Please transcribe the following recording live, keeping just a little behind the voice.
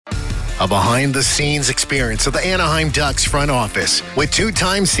a behind-the-scenes experience of the Anaheim Ducks front office with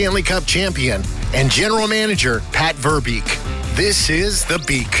two-time Stanley Cup champion and general manager Pat Verbeek. This is The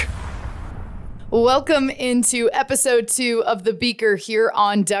Beak. Welcome into episode 2 of the Beeker here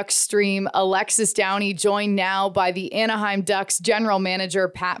on Duck Stream. Alexis Downey joined now by the Anaheim Ducks general manager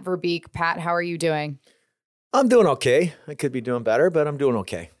Pat Verbeek. Pat, how are you doing? I'm doing okay. I could be doing better, but I'm doing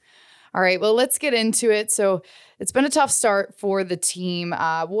okay. All right, well, let's get into it. So it's been a tough start for the team.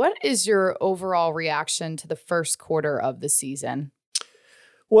 What is your overall reaction to the first quarter of the season?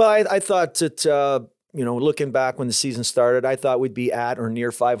 Well, I thought that, looking back when the season started, I thought we'd be at or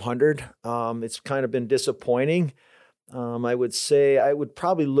near 500. It's kind of been disappointing. I would say I would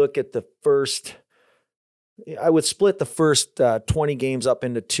probably look at I would split the first 20 games up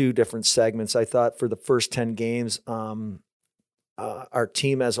into two different segments. I thought for the first 10 games, our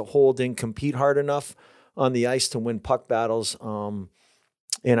team as a whole didn't compete hard enough on the ice to win puck battles.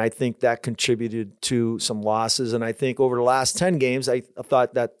 And I think that contributed to some losses. And I think over the last 10 games, I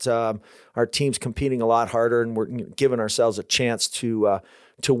thought that our team's competing a lot harder and we're giving ourselves a chance to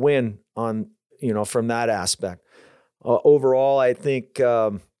win on, from that aspect. Overall, I think,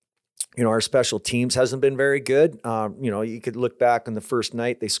 our special teams hasn't been very good. You could look back on the first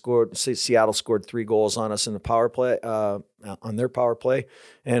night, Seattle scored 3 goals on us in the power play, on their power play.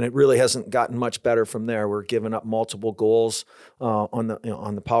 And it really hasn't gotten much better from there. We're giving up multiple goals on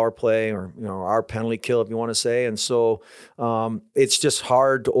the power play or, our penalty kill, if you want to say. And so it's just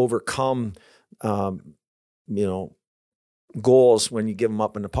hard to overcome, goals when you give them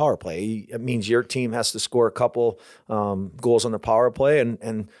up in the power play. It means your team has to score a couple goals on the power play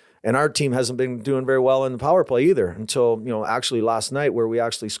and our team hasn't been doing very well in the power play either until, actually last night where we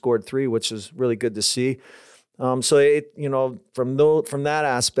actually scored 3, which is really good to see. So it, from that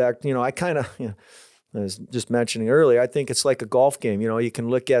aspect, I kind of, I was just mentioning earlier, I think it's like a golf game. You can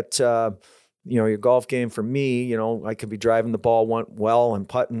look at, your golf game for me, I could be driving the ball well and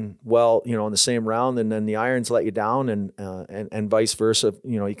putting well, in the same round, and then the irons let you down and vice versa.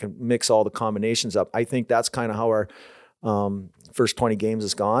 You can mix all the combinations up. I think that's kind of how our, first 20 games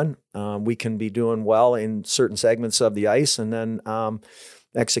is gone. We can be doing well in certain segments of the ice, and then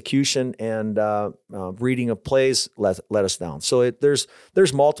execution and reading of plays let us down. So there's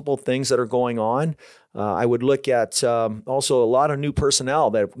multiple things that are going on. I would look at also a lot of new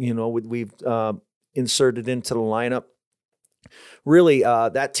personnel that we've inserted into the lineup. Really,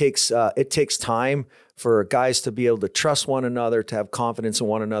 it takes time for guys to be able to trust one another, to have confidence in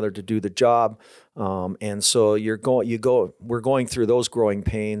one another, to do the job. And so we're going through those growing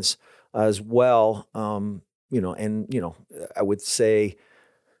pains as well. I would say,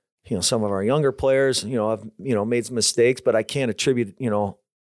 some of our younger players, have, made some mistakes, but I can't attribute,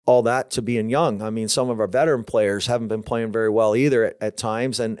 all that to being young. I mean, some of our veteran players haven't been playing very well either at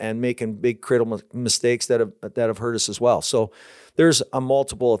times and making big critical mistakes that have hurt us as well. So there's a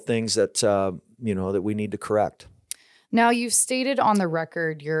multiple of things that, that we need to correct. Now, you've stated on the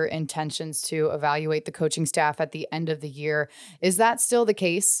record your intentions to evaluate the coaching staff at the end of the year. Is that still the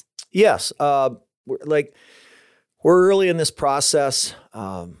case? Yes. We're early in this process.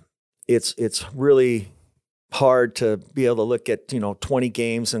 It's really hard to be able to look at 20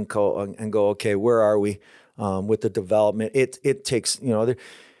 games and go, okay, where are we with the development? It takes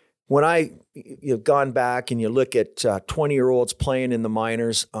when you've gone back and you look at 20-year-olds playing in the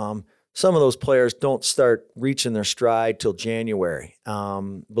minors. Some of those players don't start reaching their stride till January,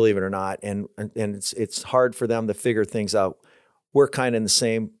 believe it or not, and it's hard for them to figure things out. We're kind of in the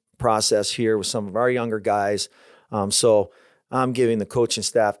same process here with some of our younger guys, so I'm giving the coaching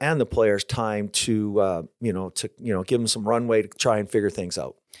staff and the players time to give them some runway to try and figure things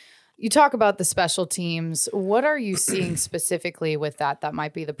out. You talk about the special teams. What are you seeing specifically with that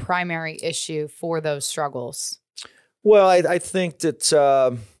might be the primary issue for those struggles? Well, I think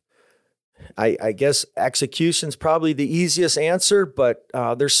that. I guess execution's probably the easiest answer, but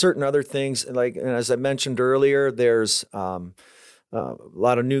there's certain other things. And as I mentioned earlier, there's a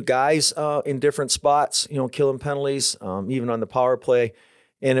lot of new guys in different spots, killing penalties, even on the power play.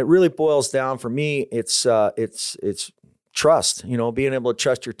 And it really boils down for me. It's trust, being able to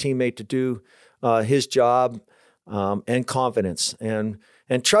trust your teammate to do his job, and confidence. And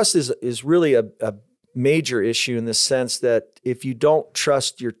trust is really a major issue in the sense that if you don't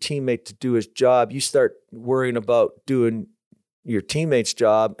trust your teammate to do his job, you start worrying about doing your teammate's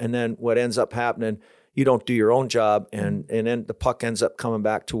job. And then what ends up happening, you don't do your own job and then the puck ends up coming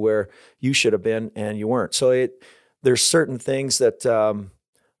back to where you should have been and you weren't. So there's certain things that,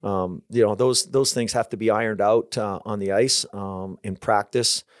 those things have to be ironed out on the ice in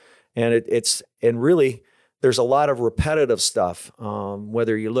practice. And really there's a lot of repetitive stuff.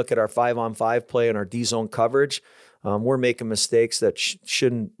 Whether you look at our 5-on-5 play and our D-zone coverage, we're making mistakes that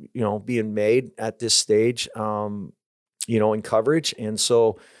shouldn't, being made at this stage, in coverage. And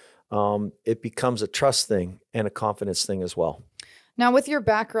so it becomes a trust thing and a confidence thing as well. Now, with your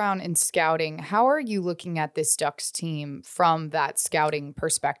background in scouting, how are you looking at this Ducks team from that scouting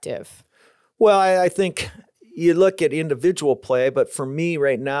perspective? Well, I think you look at individual play, but for me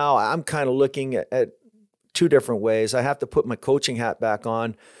right now, I'm kind of looking at two different ways. I have to put my coaching hat back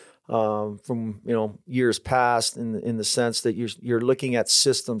on from years past in the sense that you're looking at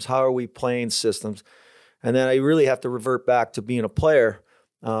systems. How are we playing systems? And then I really have to revert back to being a player.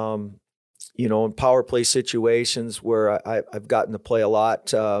 In power play situations where I've gotten to play a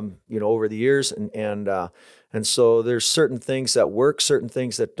lot, over the years, and so there's certain things that work, certain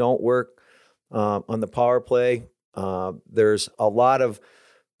things that don't work on the power play. There's a lot of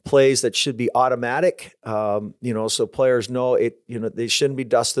plays that should be automatic, so players know it. They shouldn't be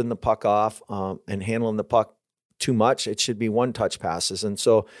dusting the puck off and handling the puck too much. It should be one-touch passes. And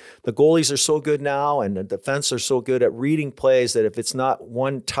so the goalies are so good now, and the defense are so good at reading plays that if it's not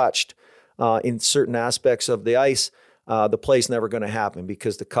one-touched in certain aspects of the ice, the play's never going to happen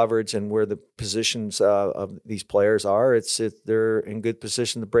because the coverage and where the positions of these players are, they're in good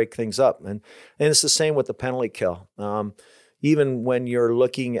position to break things up. And it's the same with the penalty kill. Even when you're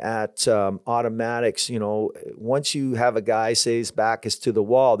looking at automatics, once you have a guy say his back is to the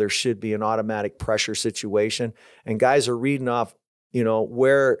wall, there should be an automatic pressure situation. And guys are reading off,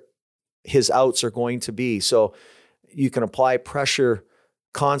 where his outs are going to be. So you can apply pressure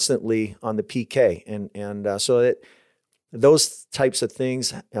constantly on the PK. And so those types of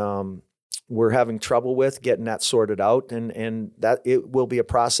things we're having trouble with getting that sorted out. And that it will be a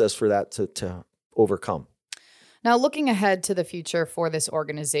process for that to overcome. Now, looking ahead to the future for this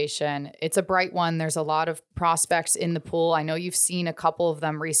organization, it's a bright one. There's a lot of prospects in the pool. I know you've seen a couple of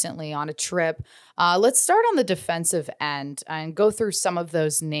them recently on a trip. Let's start on the defensive end and go through some of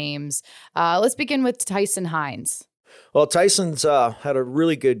those names. Let's begin with Tyson Hines. Well, Tyson's had a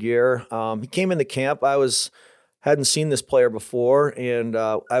really good year. He came into camp. Hadn't seen this player before, and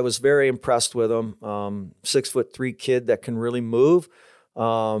I was very impressed with him. 6'3" kid that can really move.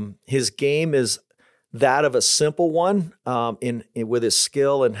 His game is that of a simple one in with his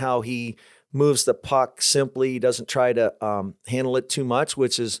skill and how he moves the puck simply. He doesn't try to handle it too much,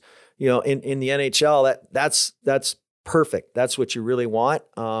 which is, in the NHL, that's perfect. That's what you really want.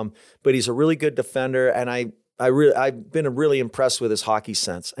 But he's a really good defender, and I've been really impressed with his hockey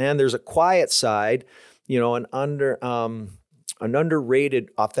sense. And there's a quiet side, an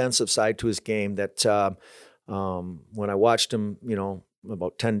underrated offensive side to his game that when I watched him,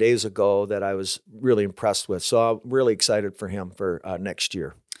 about 10 days ago, that I was really impressed with. So I'm really excited for him for next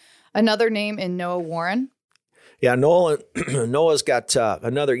year. Another name in Noah Warren. Yeah, Noah's got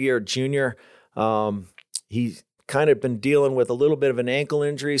another year junior. He's kind of been dealing with a little bit of an ankle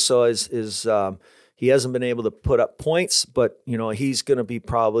injury, so he hasn't been able to put up points, but he's going to be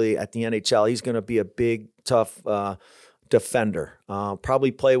probably at the NHL. He's going to be a big, tough defender. Probably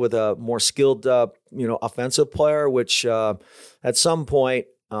play with a more skilled, offensive player. Which at some point,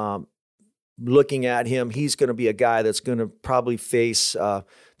 looking at him, he's going to be a guy that's going to probably face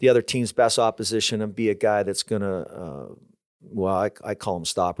the other team's best opposition and be a guy that's going to, I call him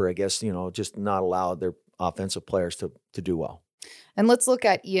stopper. I guess just not allow their offensive players to do well. And let's look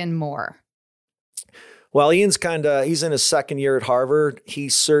at Ian Moore. Well, Ian's he's in his second year at Harvard.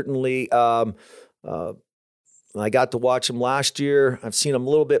 He's certainly, I got to watch him last year. I've seen him a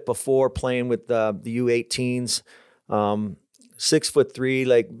little bit before playing with the U18s. 6'3",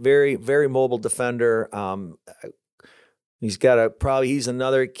 like very, very mobile defender. He's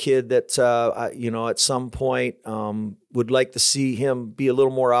another kid that, at some point would like to see him be a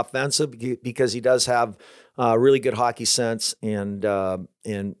little more offensive because he does have really good hockey sense. And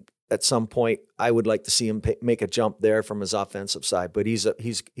at some point I would like to see him make a jump there from his offensive side, but he's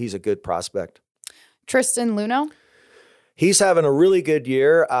a good prospect. Tristan Luneau. He's having a really good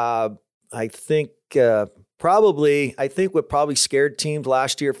year. I think what probably scared teams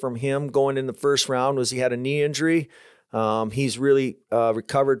last year from him going in the first round was he had a knee injury. He's really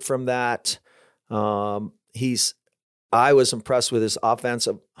recovered from that. I was impressed with his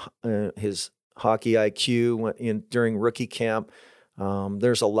offensive, his hockey IQ during rookie camp.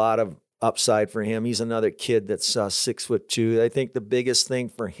 There's a lot of upside for him. He's another kid that's 6'2". I think the biggest thing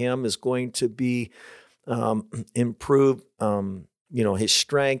for him is going to be improve, his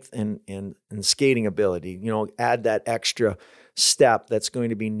strength and skating ability. Add that extra step that's going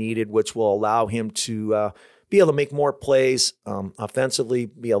to be needed, which will allow him to be able to make more plays offensively,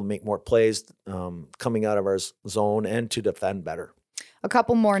 be able to make more plays coming out of our zone, and to defend better. A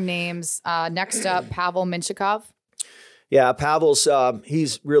couple more names. Next up, Pavel Minchikov. Yeah, Pavel's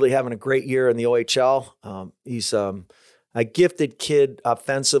he's really having a great year in the OHL. He's a gifted kid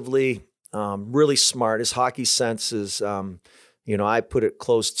offensively, really smart. His hockey sense is, I put it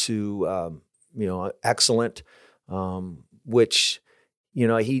close to, excellent, which,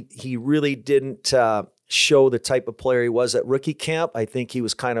 he really didn't show the type of player he was at rookie camp. I think he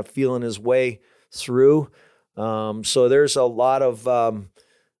was kind of feeling his way through. So there's a lot of,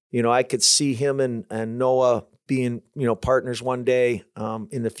 I could see him and Noah being, partners one day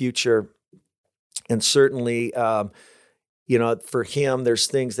in the future. And certainly, for him, there's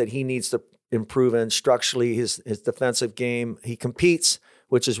things that he needs to improve in structurally, his defensive game. He competes,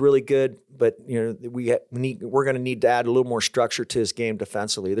 which is really good, but we're going to need to add a little more structure to his game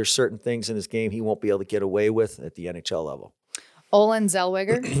defensively. There's certain things in his game he won't be able to get away with at the NHL level. Olin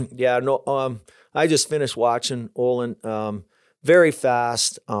Zellweger. Yeah, no. I just finished watching Olin. Very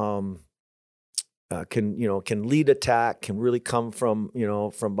fast. Can lead attack. Can really come from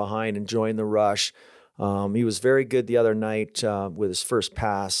behind and join the rush. He was very good the other night with his first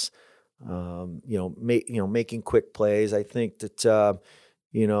pass. Making quick plays. I think that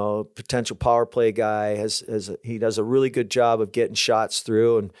potential power play guy he does a really good job of getting shots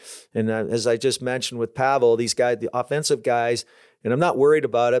through. And as I just mentioned with Pavel, these guys, the offensive guys, and I'm not worried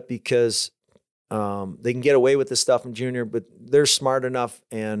about it because they can get away with this stuff in junior, but they're smart enough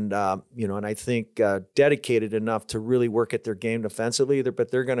and I think dedicated enough to really work at their game defensively.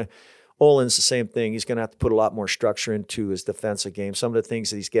 But they're going to. Olin's the same thing. He's going to have to put a lot more structure into his defensive game. Some of the things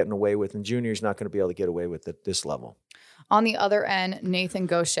that he's getting away with in junior, he's not going to be able to get away with at this level. On the other end, Nathan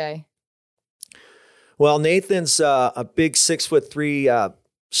Gaucher. Well, Nathan's a big 6'3"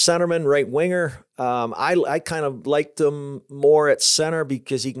 centerman, right winger. I kind of liked him more at center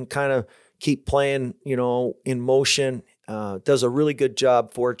because he can kind of keep playing, in motion. Does a really good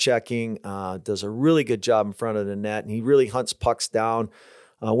job forechecking. Does a really good job in front of the net, and he really hunts pucks down.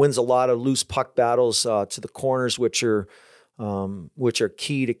 Wins a lot of loose puck battles to the corners, which are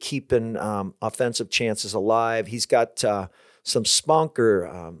key to keeping offensive chances alive. He's got some spunk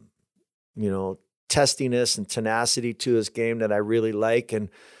or testiness and tenacity to his game that I really like, and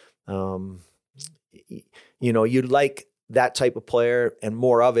you'd like that type of player and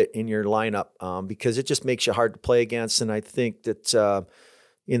more of it in your lineup because it just makes you hard to play against. And I think that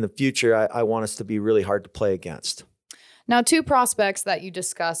in the future, I want us to be really hard to play against. Now, two prospects that you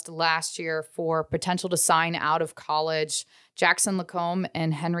discussed last year for potential to sign out of college, Jackson Lacombe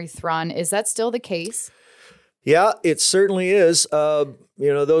and Henry Thrun. Is that still the case? Yeah, it certainly is.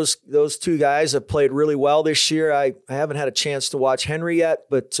 Those two guys have played really well this year. I haven't had a chance to watch Henry yet,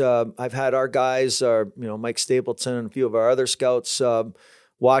 but I've had our guys, Mike Stapleton and a few of our other scouts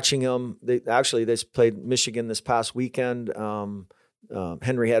watching them. They played Michigan this past weekend.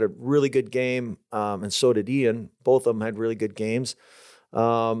 Henry had a really good game, and so did Ian. Both of them had really good games.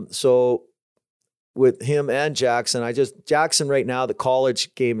 So with him and Jackson, Jackson right now, the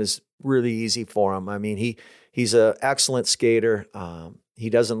college game is really easy for him. I mean, he's an excellent skater. He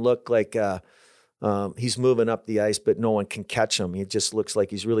doesn't look like he's moving up the ice, but no one can catch him. He just looks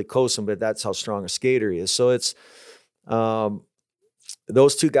like he's really coasting, but that's how strong a skater he is. So it's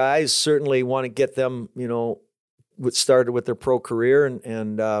those two guys certainly want to get them, started with their pro career,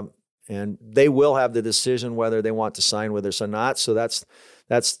 and they will have the decision whether they want to sign with us or not. So that's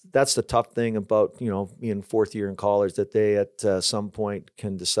the tough thing about being fourth year in college, that they at some point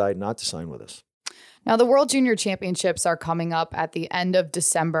can decide not to sign with us. Now, the World Junior Championships are coming up at the end of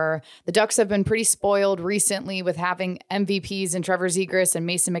December. The Ducks have been pretty spoiled recently with having MVPs in Trevor Zegras and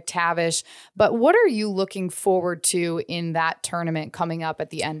Mason McTavish. But what are you looking forward to in that tournament coming up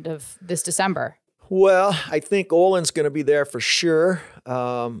at the end of this December? Well, I think Olin's going to be there for sure.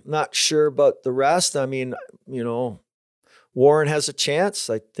 Not sure about the rest. I mean, Warren has a chance.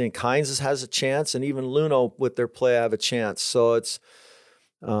 I think Hines has a chance, and even Luno with their play have a chance. So it's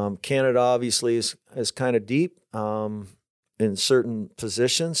Canada obviously is kind of deep in certain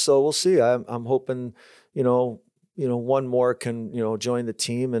positions. So we'll see. I'm hoping one more can join the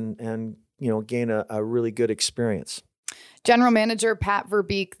team and gain a really good experience. General Manager Pat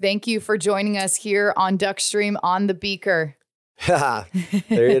Verbeek, thank you for joining us here on Duckstream on the Beeker. There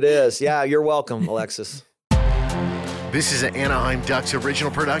it is. Yeah, you're welcome, Alexis. This is an Anaheim Ducks original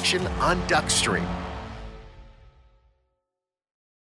production on Duckstream.